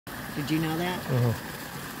Did you know that?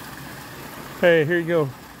 Hey, here you go.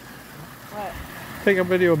 What? Take a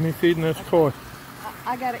video of me feeding this koi.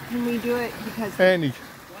 I got it. Can we do it? Because Andy,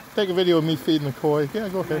 take a video of me feeding the koi. Yeah,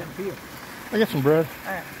 go ahead. I got some bread.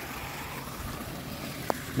 all right.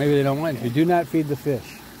 Maybe they don't want you. Do not feed the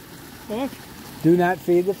fish. What? Do not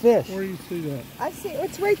feed the fish. Where do you see that? I see.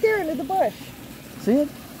 It's right there under the bush. See it?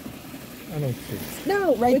 I don't see it.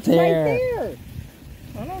 No, right It's there. there. Right there.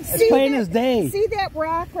 I don't see It's plain as day. See that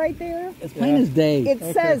rock right there? It's plain as day.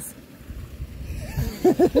 It says.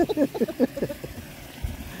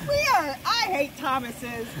 I hate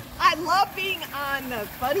Thomas's. I love being on the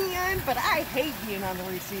funny end, but I hate being on the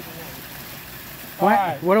receiving end. What?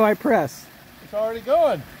 Alright. What do I press? It's already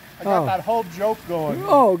going. I got Oh. that whole joke going.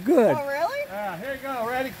 Oh, good. Oh, really? Yeah, here you go.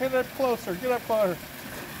 Ready? Get up closer. Get up closer.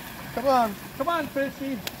 Come on. Come on,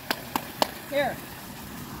 fishy. Here.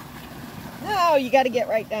 No, you got to get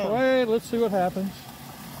right down. Wait, let's see what happens.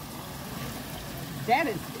 That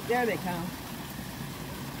is, there they come.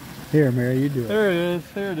 Here, Mary, you do it. There it is.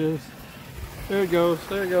 There it is. There it goes.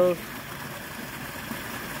 There it goes.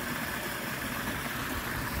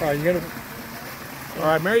 All right, you're gonna. All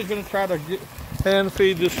right, Mary's gonna try to hand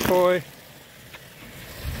feed this koi.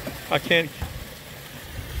 I can't.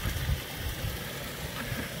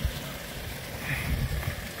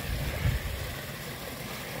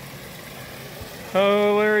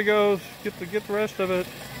 Oh, there he goes. Get the rest of it.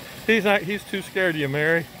 He's not. He's too scared of you,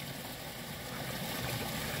 Mary.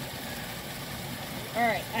 All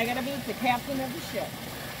right, I got to be the captain of the ship.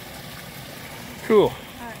 Cool. All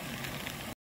right.